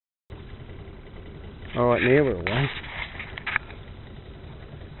Alright, now we're away.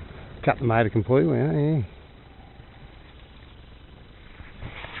 Cut the motor completely, huh? Yeah.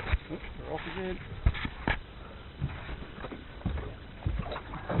 Oops, we're off again.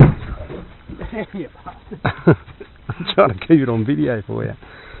 You bastard. I'm trying to keep it on video for you.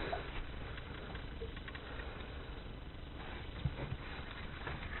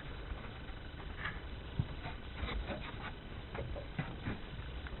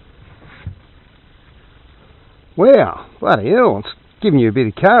 Wow, bloody hell, it's giving you a bit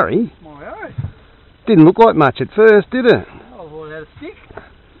of curry. My own. Didn't look like much at first, did it? I thought it had a stick.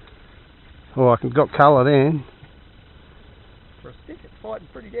 Oh, I got colour then. For a stick, it's fighting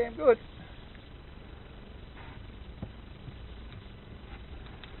pretty damn good.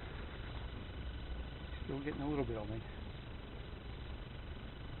 Still getting a little bit on me.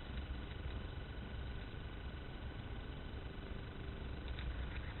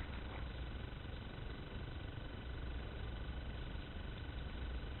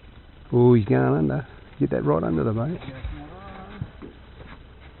 Oh, he's going under. Get that right under the boat.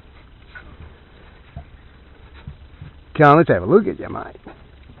 Come on, let's have a look at you, mate.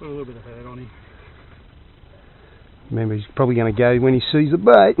 Put a little bit of hurt on him. Remember, he's probably going to go when he sees the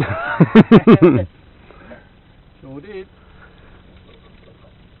bait. Sure did.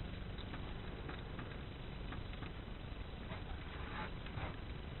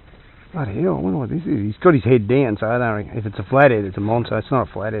 Bloody hell, I wonder what this is. He's got his head down, so I don't reckon. If it's a flathead, it's a monster. It's not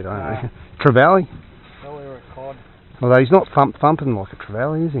a flathead, I don't reckon. Trevally? Trevally or a cod. Although he's not thumping like a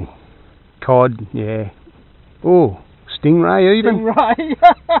trevally, is he? Cod, yeah. Oh, stingray even? Stingray!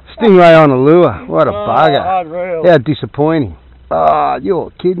 Stingray on a lure. What a bugger. Unreal. How disappointing. Oh,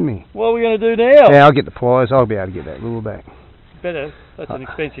 you're kidding me. What are we going to do now? Yeah, I'll get the pliers. I'll be able to get that lure back. Better. That's an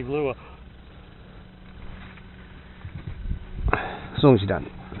expensive lure. As long as you don't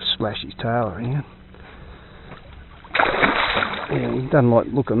splash his tail around. Yeah, he doesn't like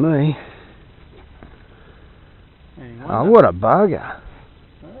the look of me. Oh, what a bugger.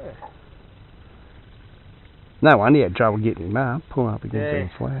 Yeah. No wonder he had trouble getting him up, pulling up against them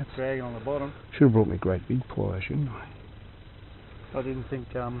flats. Dragging on the bottom. Should have brought me a great big plier, shouldn't I? I didn't think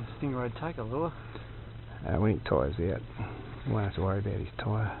Stingray would take a lure. When he tires out, you won't have to worry about his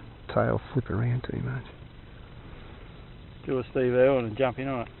tail flip around too much. Do a Steve Irwin and jump in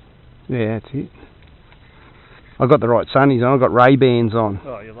on it. Yeah, that's it. I got the right sunnies on. I got Ray-Bans on.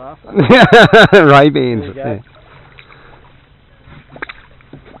 Oh, you're laughing. Ray-Bans. Yeah.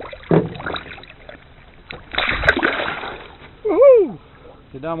 Woohoo!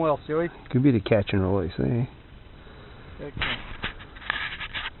 You've done well, Stewie. Good bit of catch and release there. Excellent.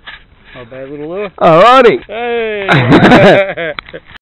 Not a bad little lure. Alrighty. Hey!